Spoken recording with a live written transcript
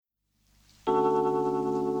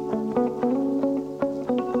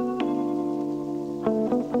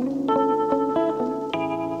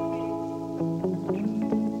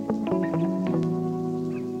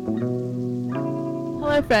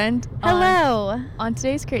friend. Hello. On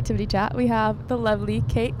today's Creativity Chat, we have the lovely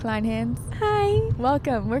Kate Kleinhans. Hi.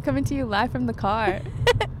 Welcome. We're coming to you live from the car.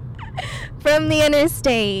 From the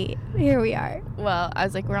interstate. Here we are. Well, I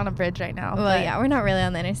was like, we're on a bridge right now. Well, yeah, we're not really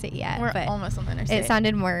on the interstate yet. We're but almost on the interstate. it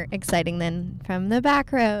sounded more exciting than from the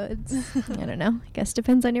back roads. I don't know. I guess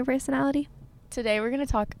depends on your personality. Today, we're going to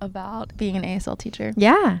talk about being an ASL teacher.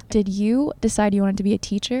 Yeah. Did you decide you wanted to be a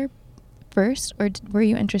teacher first, or were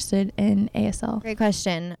you interested in ASL? Great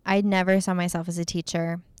question. I never saw myself as a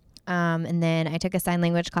teacher. And then I took a sign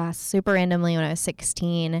language class super randomly when I was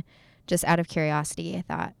 16, just out of curiosity. I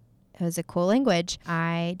thought it was a cool language.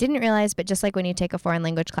 I didn't realize, but just like when you take a foreign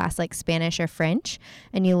language class like Spanish or French,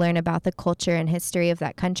 and you learn about the culture and history of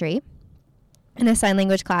that country, in a sign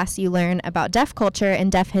language class, you learn about deaf culture and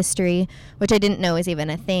deaf history, which I didn't know was even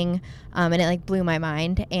a thing, and it like blew my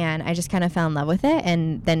mind, and I just kind of fell in love with it.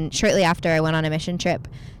 And then shortly after, I went on a mission trip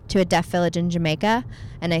to a deaf village in Jamaica,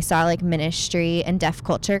 and I saw like ministry and deaf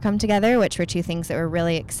culture come together, which were two things that were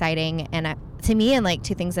really exciting and to me, and like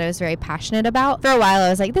two things that I was very passionate about. For a while, I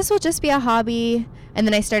was like, this will just be a hobby. And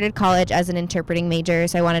then I started college as an interpreting major,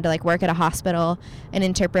 so I wanted to like work at a hospital and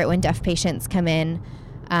interpret when deaf patients come in.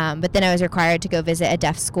 But then I was required to go visit a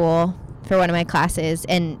deaf school for one of my classes,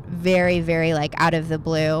 and very, very like out of the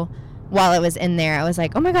blue, while I was in there, I was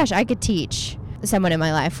like, oh my gosh, I could teach. Someone in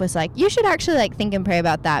my life was like, you should actually like think and pray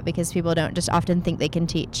about that, because people don't just often think they can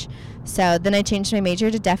teach. So then I changed my major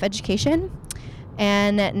to deaf education,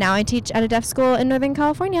 and now I teach at a deaf school in Northern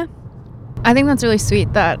California. I think that's really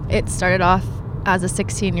sweet that it started off as a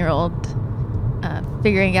 16-year-old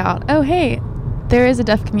figuring out, oh, hey, there is a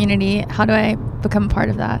deaf community. How do I become part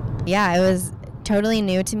of that? Yeah, it was totally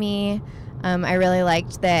new to me. I really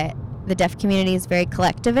liked that the deaf community is very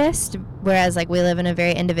collectivist, whereas like we live in a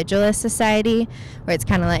very individualist society where it's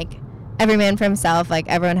kind of like every man for himself, like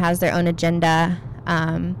everyone has their own agenda.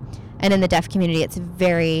 And in the deaf community, it's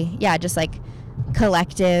very, just like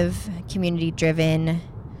collective, community driven.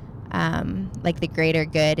 Like the greater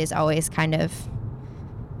good is always kind of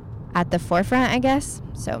at the forefront, I guess.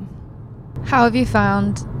 So how have you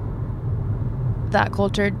found that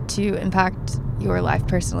culture to impact your life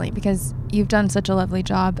personally? Because you've done such a lovely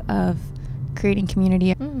job of creating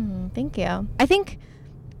community. Thank you. I think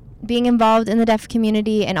being involved in the deaf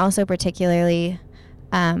community, and also particularly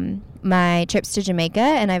my trips to Jamaica,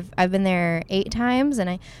 and I've been there 8 times,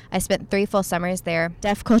 and I spent 3 full summers there.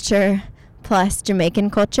 Deaf culture plus Jamaican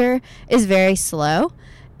culture is very slow,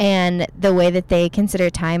 and the way that they consider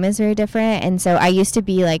time is very different. And so I used to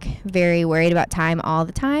be like very worried about time all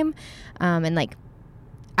the time, and like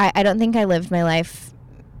I don't think I lived my life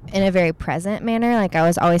in a very present manner. Like I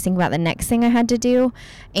was always thinking about the next thing I had to do.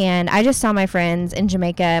 And I just saw my friends in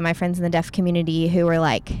Jamaica, my friends in the deaf community, who were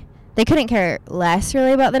like, they couldn't care less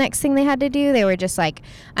really about the next thing they had to do. They were just like,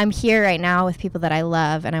 I'm here right now with people that I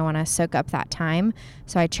love, and I want to soak up that time.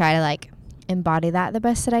 So I try to like embody that the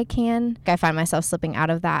best that I can. I find myself slipping out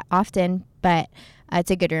of that often, but it's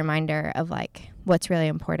a good reminder of like what's really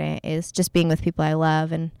important is just being with people I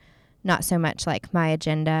love, and not so much like my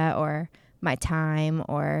agenda or my time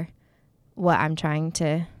or what I'm trying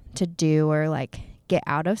to do or like get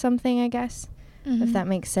out of something, I guess, if that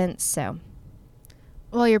makes sense. So,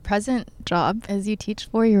 well, your present job is you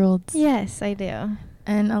teach 4-year-olds. Yes, I do.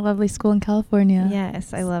 In a lovely school in California.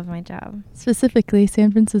 Yes, I love my job. Specifically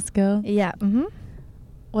San Francisco. Yeah.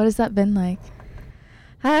 What has that been like?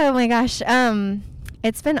 Oh my gosh.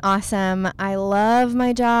 It's been awesome. I love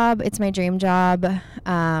my job. It's my dream job.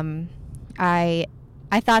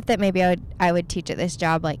 I thought that maybe I would teach at this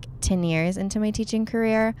job like 10 years into my teaching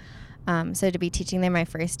career. So to be teaching there my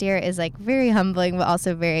first year is like very humbling, but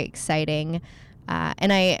also very exciting.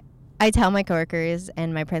 And I tell my coworkers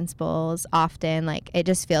and my principals often, like, it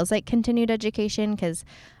just feels like continued education, because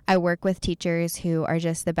I work with teachers who are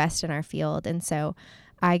just the best in our field. And so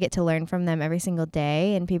I get to learn from them every single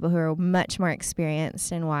day, and people who are much more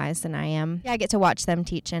experienced and wise than I am. Yeah, I get to watch them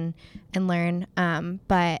teach and learn.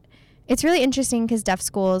 But it's really interesting because deaf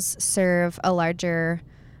schools serve a larger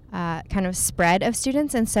kind of spread of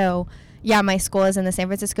students. And so, yeah, my school is in the San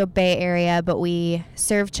Francisco Bay Area, but we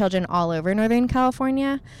serve children all over Northern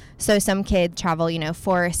California. So some kids travel,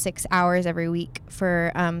 4 or 6 hours every week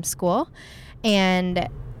for school. And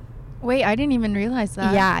wait, I didn't even realize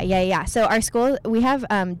that. Yeah. So our school, we have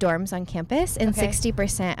dorms on campus, and Okay.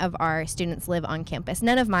 60% of our students live on campus.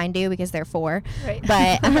 None of mine do because they're 4. Right.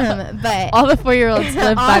 But all the 4-year-olds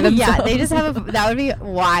live by themselves. Yeah, they just have that would be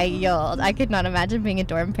wild. I could not imagine being a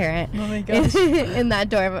dorm parent. Oh my gosh. In that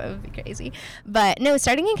dorm, it would be crazy. But no,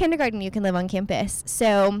 starting in kindergarten, you can live on campus.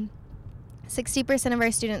 So 60% of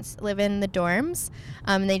our students live in the dorms.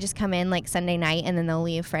 They just come in like Sunday night and then they'll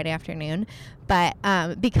leave Friday afternoon. But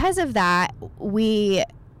because of that, we're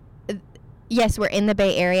in the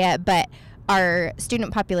Bay Area, but our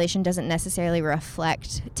student population doesn't necessarily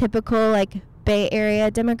reflect typical like Bay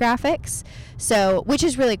Area demographics. So, which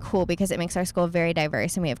is really cool because it makes our school very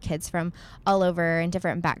diverse, and we have kids from all over and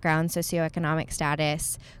different backgrounds, socioeconomic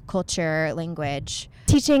status, culture, language.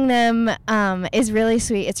 Teaching them is really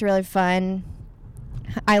sweet. It's really fun.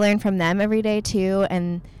 I learn from them every day too,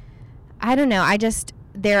 and I don't know,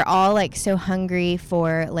 they're all like so hungry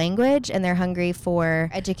for language, and they're hungry for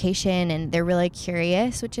education, and they're really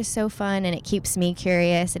curious, which is so fun, and it keeps me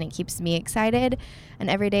curious and it keeps me excited, and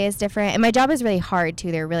every day is different. And my job is really hard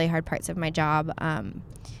too. There are really hard parts of my job, and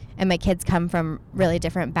my kids come from really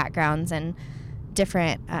different backgrounds and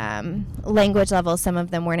different language levels. Some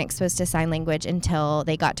of them weren't exposed to sign language until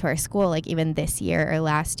they got to our school, like even this year or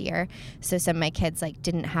last year. So some of my kids like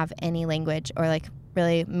didn't have any language or like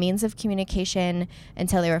really means of communication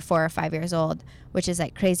until they were 4 or 5 years old, which is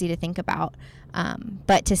like crazy to think about.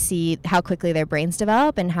 But to see how quickly their brains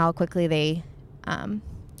develop and how quickly they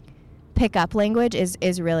pick up language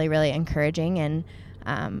is really, really encouraging. And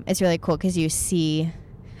it's really cool because you see,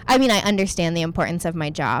 I understand the importance of my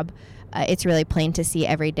job. It's really plain to see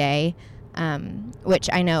every day, which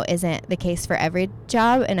I know isn't the case for every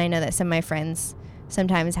job. And I know that some of my friends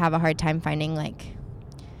sometimes have a hard time finding like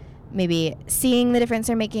maybe seeing the difference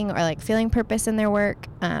they're making or like feeling purpose in their work.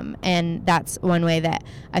 And that's one way that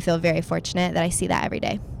I feel very fortunate that I see that every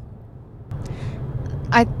day.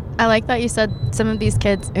 I like that you said some of these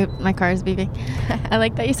kids, my car is beeping. I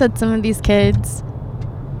like that you said some of these kids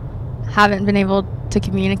haven't been able to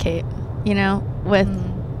communicate,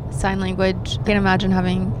 with sign language. I can't imagine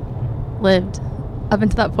having lived up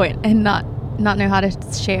until that point and not know how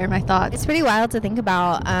to share my thoughts. It's pretty wild to think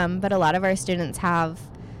about, but a lot of our students have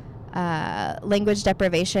language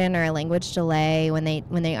deprivation or a language delay when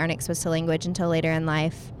they aren't exposed to language until later in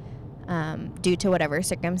life, due to whatever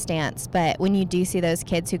circumstance. But when you do see those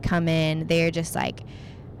kids who come in, they're just like,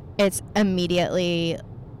 it's immediately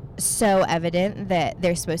so evident that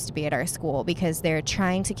they're supposed to be at our school because they're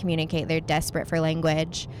trying to communicate. They're desperate for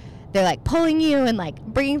language. They're like pulling you and like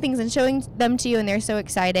bringing things and showing them to you, and they're so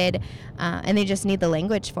excited, and they just need the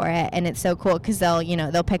language for it. And it's so cool because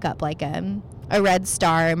they'll pick up like a red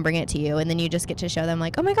star and bring it to you, and then you just get to show them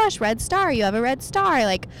like, oh my gosh, red star, you have a red star,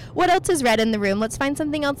 like what else is red in the room, let's find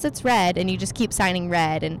something else that's red. And you just keep signing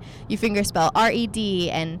red, and you finger spell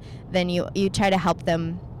R-E-D, and then you try to help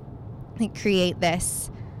them like create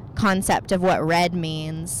this concept of what red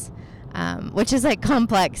means, which is like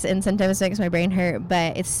complex and sometimes makes my brain hurt,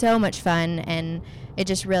 but it's so much fun, and it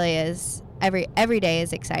just really is. Every day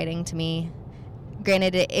is exciting to me.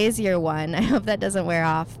 Granted, it is year one. I hope that doesn't wear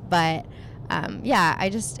off, but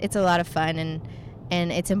it's a lot of fun,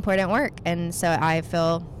 and it's important work, and so I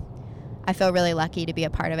feel really lucky to be a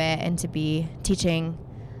part of it and to be teaching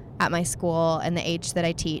at my school and the age that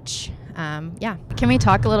I teach. Can we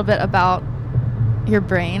talk a little bit about your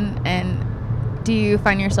brain, and do you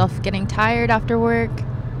find yourself getting tired after work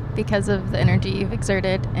because of the energy you've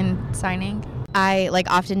exerted in signing? I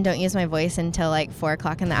often don't use my voice until 4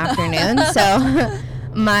 o'clock in the afternoon, so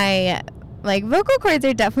my vocal cords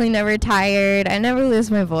are definitely never tired. I never lose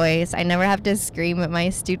my voice. I never have to scream at my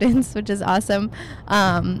students, which is awesome.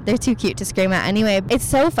 They're too cute to scream at anyway. It's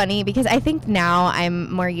so funny because I think now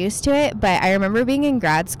I'm more used to it, but I remember being in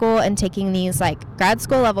grad school and taking these grad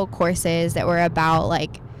school level courses that were about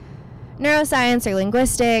neuroscience or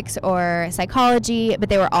linguistics or psychology, but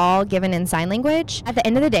they were all given in sign language. At the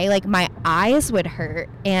end of the day, my eyes would hurt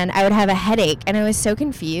and I would have a headache, and I was so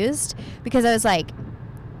confused because I was like,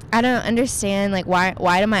 I don't understand,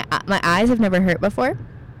 why do my eyes have never hurt before?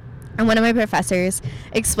 And one of my professors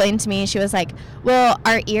explained to me, she was like, well,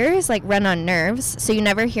 our ears run on nerves, so you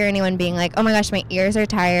never hear anyone being like, oh my gosh, my ears are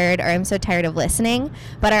tired, or I'm so tired of listening,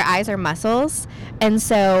 but our eyes are muscles. And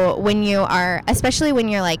so when you are, especially when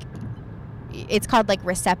you're it's called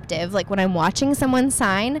receptive, when I'm watching someone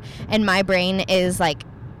sign and my brain is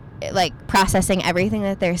processing everything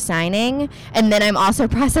that they're signing, and then I'm also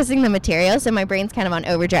processing the material, so my brain's kind of on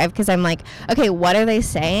overdrive because I'm like, okay, what are they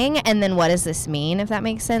saying, and then what does this mean, if that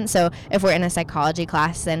makes sense. So if we're in a psychology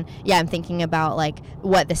class, then I'm thinking about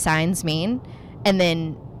what the signs mean, and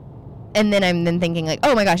then I'm thinking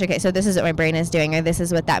oh my gosh, okay, so this is what my brain is doing, or this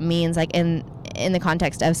is what that means in in the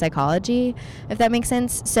context of psychology, if that makes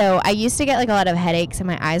sense. So I used to get like a lot of headaches and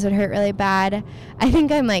my eyes would hurt really bad. I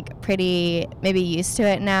think I'm like pretty maybe used to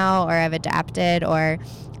it now, or I've adapted, or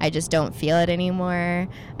I just don't feel it anymore.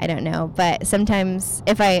 I don't know. But sometimes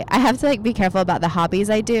if I have to like be careful about the hobbies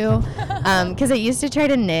I do, because I used to try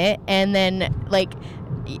to knit, and then like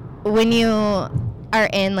when you are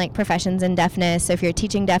in like professions in deafness, so if you're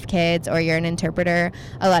teaching deaf kids or you're an interpreter,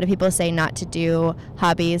 a lot of people say not to do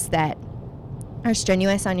hobbies that are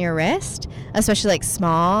strenuous on your wrist, especially like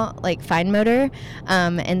small, like fine motor.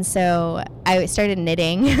 And so I started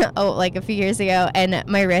knitting like a few years ago, and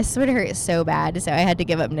my wrists would hurt so bad, so I had to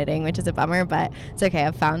give up knitting, which is a bummer, but it's okay.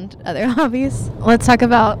 I've found other hobbies. Let's talk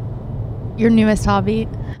about your newest hobby.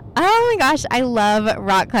 Oh my gosh, I love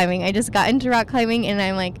rock climbing. I just got into rock climbing, and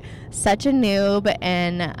I'm like such a noob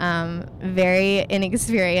and very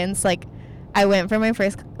inexperienced. Like I went for my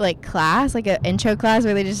first like class, like an intro class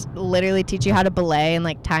where they just literally teach you how to belay and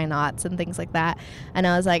like tie knots and things like that. And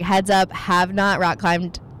I was like, heads up, have not rock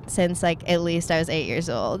climbed since like at least I was 8 years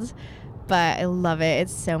old. But I love it.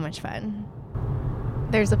 It's so much fun.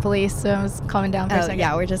 There's the police, so I was calming down for a second.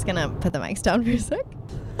 Yeah, we're just gonna put the mics down for a sec.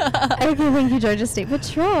 Okay, thank you, Georgia State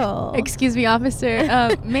Patrol. Excuse me, officer.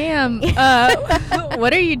 Ma'am,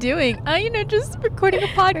 what are you doing? Just recording a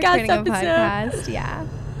podcast episode. Yeah.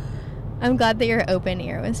 I'm glad that your open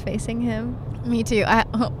ear was facing him. Me too.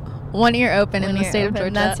 One ear open in the state of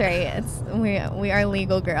Georgia. That's right. We are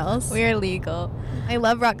legal girls. We are legal. I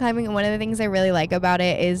love rock climbing, and one of the things I really like about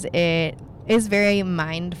it is it is very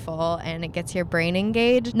mindful and it gets your brain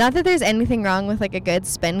engaged. Not that there's anything wrong with like a good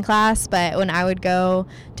spin class, but when I would go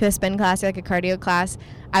to a spin class or like a cardio class,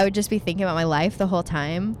 I would just be thinking about my life the whole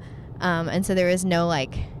time. And so there was no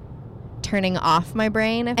like turning off my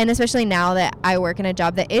brain. And especially now that I work in a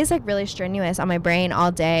job that is like really strenuous on my brain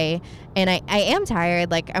all day, and I am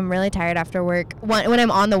tired. Like I'm really tired after work. When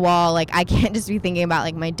I'm on the wall, like I can't just be thinking about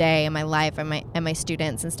like my day and my life and my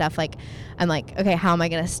students and stuff. Like I'm like, okay, how am I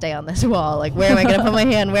gonna stay on this wall? Like where am I gonna put my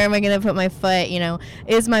hand? Where am I gonna put my foot?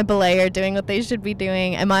 Is my belayer doing what they should be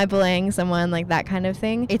doing? Am I belaying someone? Like that kind of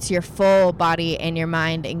thing. It's your full body and your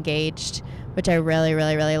mind engaged, which I really,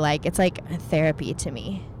 really, really like. It's like therapy to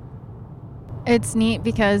me. It's neat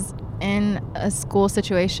because in a school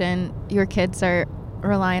situation, your kids are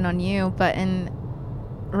relying on you, but in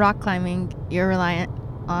rock climbing, you're reliant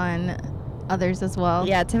on others as well.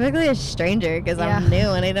 Yeah, typically a stranger because I'm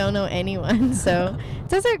new and I don't know anyone. So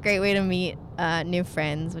it's also a great way to meet new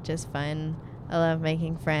friends, which is fun. I love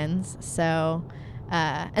making friends. So,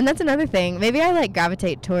 and that's another thing. Maybe I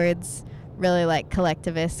gravitate towards really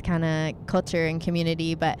collectivist kind of culture and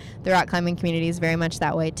community, but the rock climbing community is very much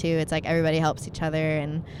that way too. It's like everybody helps each other,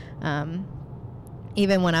 and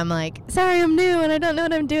even when I'm like, sorry, I'm new and I don't know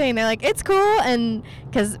what I'm doing, they're like, it's cool. And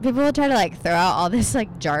because people will try to throw out all this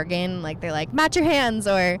jargon, they're like, match your hands,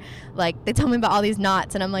 or they tell me about all these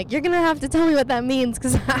knots, and I'm like, you're gonna have to tell me what that means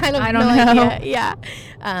because I don't know. Idea. Yeah.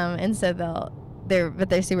 And so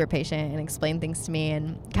they're super patient and explain things to me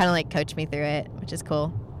and kind of coach me through it, which is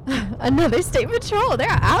cool. Another state patrol. They're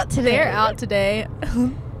out today.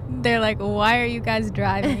 They're like, why are you guys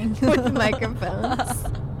driving with microphones?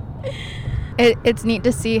 It's neat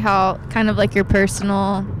to see how kind of your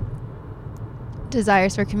personal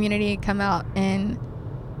desires for community come out in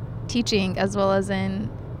teaching as well as in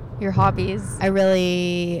your hobbies. I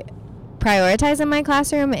really prioritize in my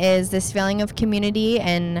classroom is this feeling of community,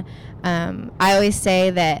 and I always say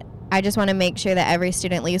that I just want to make sure that every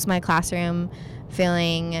student leaves my classroom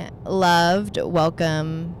feeling loved,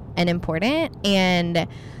 welcome, and important. And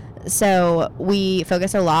so we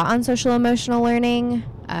focus a lot on social emotional learning,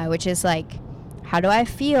 which is how do I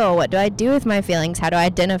feel? What do I do with my feelings? How do I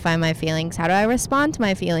identify my feelings? How do I respond to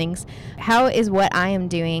my feelings? How is what I am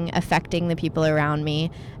doing affecting the people around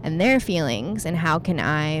me and their feelings? And how can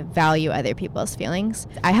I value other people's feelings?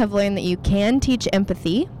 I have learned that you can teach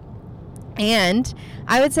empathy. And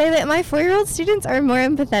I would say that my 4-year-old students are more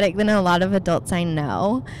empathetic than a lot of adults I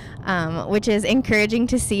know, which is encouraging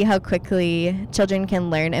to see how quickly children can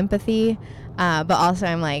learn empathy. But also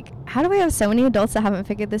I'm like, how do we have so many adults that haven't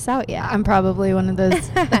figured this out yet? I'm probably one of those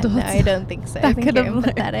adults. No, I don't think so. I think you're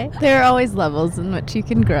empathetic. There are always levels in which you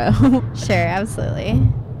can grow. Sure, absolutely.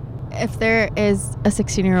 If there is a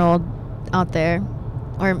 16-year-old out there,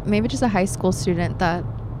 or maybe just a high school student that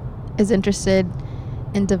is interested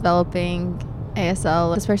in developing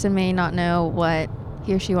ASL, this person may not know what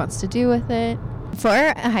he or she wants to do with it. For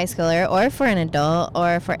a high schooler or for an adult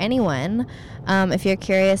or for anyone, if you're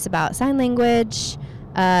curious about sign language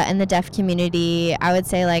and the deaf community, I would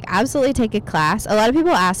say absolutely take a class. A lot of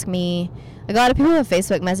people ask me, a lot of people have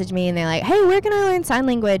Facebook messaged me and they're like, hey, where can I learn sign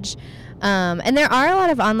language? And there are a lot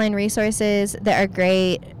of online resources that are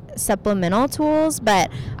great supplemental tools,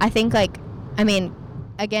 but I think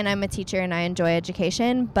again, I'm a teacher and I enjoy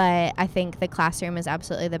education, but I think the classroom is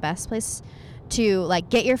absolutely the best place to like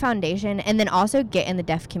get your foundation and then also get in the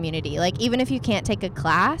deaf community. Like even if you can't take a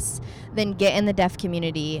class, then get in the deaf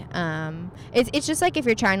community. It's just like if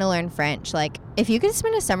you're trying to learn French, like if you could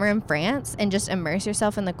spend a summer in France and just immerse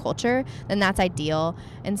yourself in the culture, then that's ideal.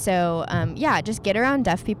 And so just get around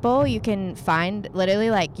deaf people. You can find literally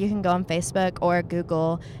like you can go on Facebook or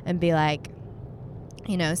Google and be like,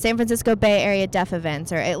 San Francisco Bay Area deaf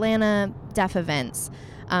events or Atlanta deaf events.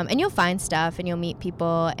 And you'll find stuff and you'll meet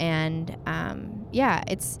people. And,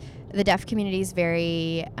 it's the deaf community is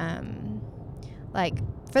very,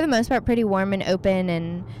 for the most part, pretty warm and open.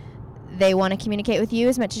 And they want to communicate with you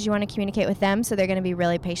as much as you want to communicate with them. So they're going to be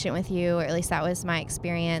really patient with you, or at least that was my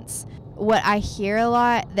experience. What I hear a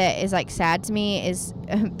lot that is like sad to me is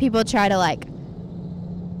people try to like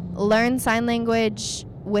learn sign language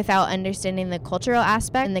without understanding the cultural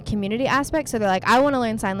aspect and the community aspect. So they're like, I want to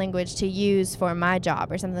learn sign language to use for my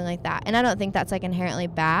job or something like that. And I don't think that's like inherently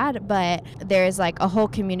bad, but there's like a whole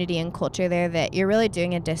community and culture there that you're really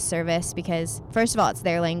doing a disservice because first of all, it's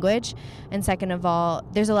their language. And second of all,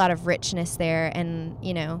 there's a lot of richness there. And,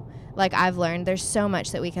 like I've learned, there's so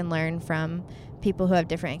much that we can learn from people who have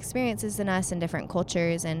different experiences than us and different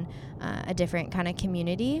cultures and a different kind of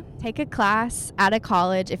community. Take a class out of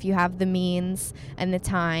college if you have the means and the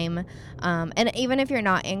time. And even if you're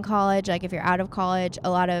not in college, like if you're out of college, a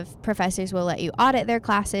lot of professors will let you audit their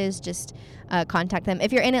classes. Just contact them.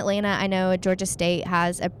 If you're in Atlanta, I know Georgia State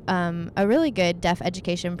has a really good deaf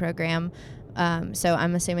education program. So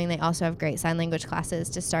I'm assuming they also have great sign language classes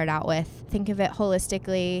to start out with. Think of it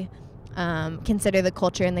holistically. Consider the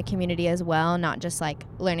culture and the community as well, not just like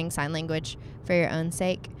learning sign language for your own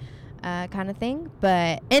sake kind of thing.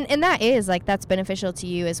 But and that is like that's beneficial to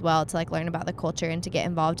you as well, to like learn about the culture and to get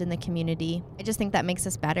involved in the community. I just think that makes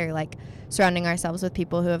us better, like surrounding ourselves with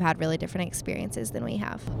people who have had really different experiences than we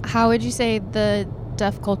have. How would you say the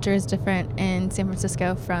deaf culture is different in San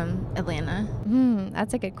Francisco from Atlanta?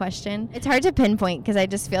 That's a good question. It's hard to pinpoint because I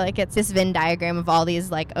just feel like it's this Venn diagram of all these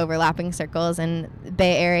like overlapping circles, and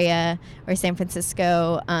Bay Area or San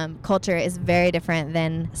Francisco culture is very different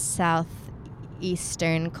than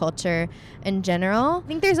Southeastern culture in general. I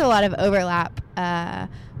think there's a lot of overlap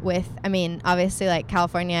with, obviously like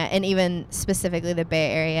California and even specifically the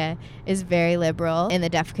Bay Area is very liberal. In the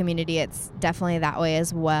deaf community, it's definitely that way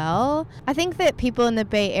as well. I think that people in the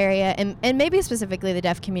Bay Area, and maybe specifically the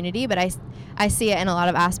deaf community, but I see it in a lot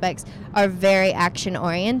of aspects, are very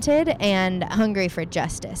action-oriented and hungry for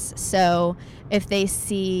justice. So if they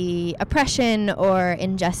see oppression or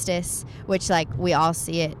injustice, which like we all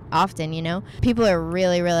see it often, people are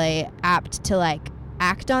really, really apt to like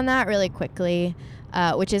act on that really quickly,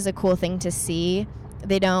 which is a cool thing to see.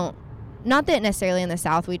 They don't, not that necessarily in the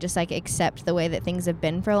South we just like accept the way that things have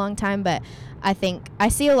been for a long time, but I think I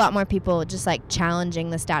see a lot more people just like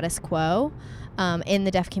challenging the status quo in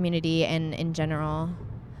the deaf community and in general.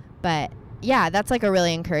 But yeah, that's like a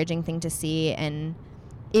really encouraging thing to see. And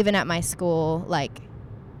even at my school, like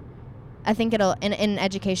I think it'll in an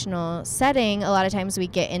educational setting, a lot of times we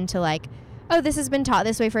get into like, oh, this has been taught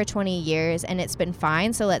this way for 20 years and it's been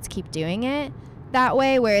fine, so let's keep doing it that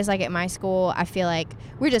way. Whereas like at my school, I feel like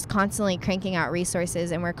we're just constantly cranking out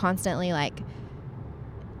resources and we're constantly like,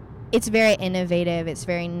 it's very innovative, it's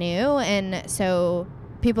very new. And so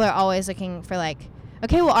people are always looking for like,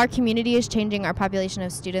 okay, well, our community is changing, our population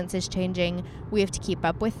of students is changing, we have to keep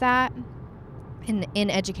up with that in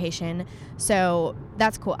education. So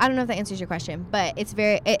that's cool. I don't know if that answers your question, but it's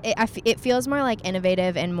very, it feels more like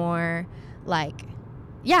innovative and more like,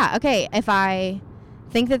 yeah, okay, if I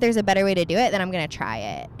think that there's a better way to do it, then I'm going to try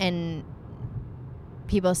it. And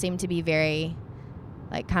people seem to be very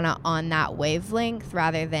like kind of on that wavelength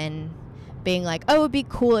rather than being like, oh, it would be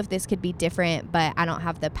cool if this could be different, but I don't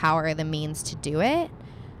have the power or the means to do it.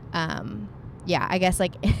 Yeah, I guess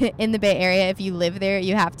like in the Bay Area, if you live there,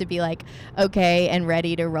 you have to be like okay and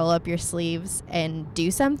ready to roll up your sleeves and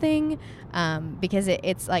do something, because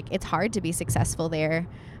it's like it's hard to be successful there,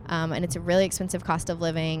 and it's a really expensive cost of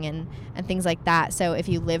living and things like that. So if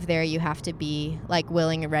you live there, you have to be like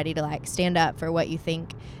willing and ready to like stand up for what you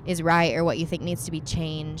think is right or what you think needs to be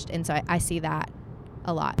changed. And so I see that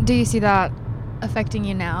a lot. Do you see that affecting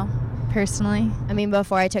you now? Personally,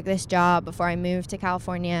 before I took this job, before I moved to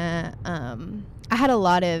California, I had a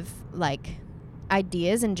lot of like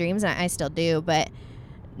ideas and dreams, and I still do, but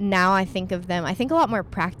now I think of them, I think a lot more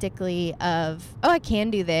practically of, oh, I can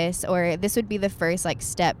do this, or this would be the first like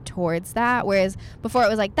step towards that. Whereas before it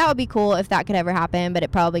was like, that would be cool if that could ever happen, but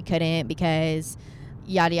it probably couldn't because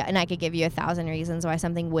yada yada. And I could give you 1,000 reasons why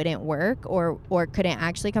something wouldn't work or couldn't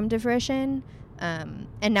actually come to fruition. And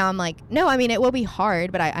now I'm like, no, I mean, it will be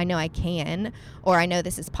hard, but I know I can, or I know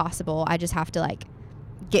this is possible. I just have to like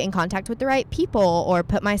get in contact with the right people, or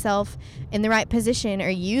put myself in the right position, or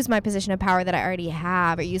use my position of power that I already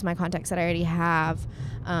have, or use my contacts that I already have,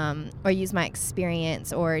 or use my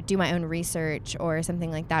experience, or do my own research or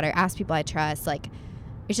something like that, or ask people I trust. Like,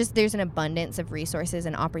 it's just, there's an abundance of resources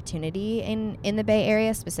and opportunity in the Bay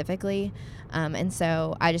Area specifically. And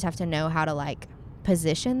so I just have to know how to like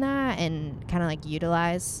position that and kind of like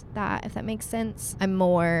utilize that, if that makes sense. I'm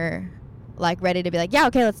more like ready to be like, yeah,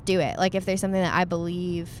 okay, let's do it. Like if there's something that I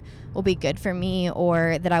believe will be good for me,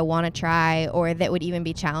 or that I want to try, or that would even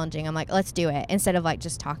be challenging, I'm like, let's do it, instead of like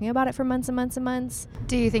just talking about it for months and months and months.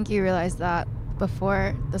 Do you think you realized that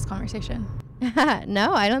before this conversation?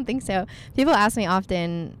 No, I don't think so. People ask me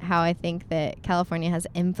often how I think that California has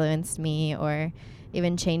influenced me or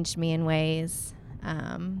even changed me in ways.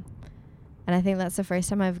 And I think that's the first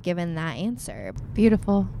time I've given that answer.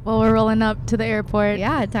 Beautiful. Well, we're rolling up to the airport.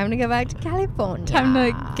 Yeah, time to go back to California. Time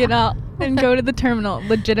to get out and go to the terminal.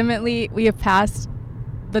 Legitimately, we have passed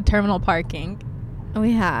the terminal parking.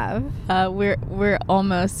 We have. We're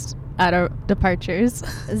almost at our departures.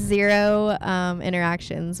 0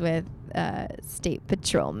 interactions with state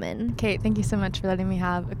patrolmen. Kate, thank you so much for letting me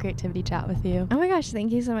have a creativity chat with you. Oh my gosh,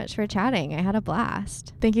 thank you so much for chatting. I had a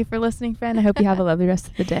blast. Thank you for listening, friend. I hope you have a lovely rest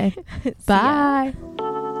of the day. Bye.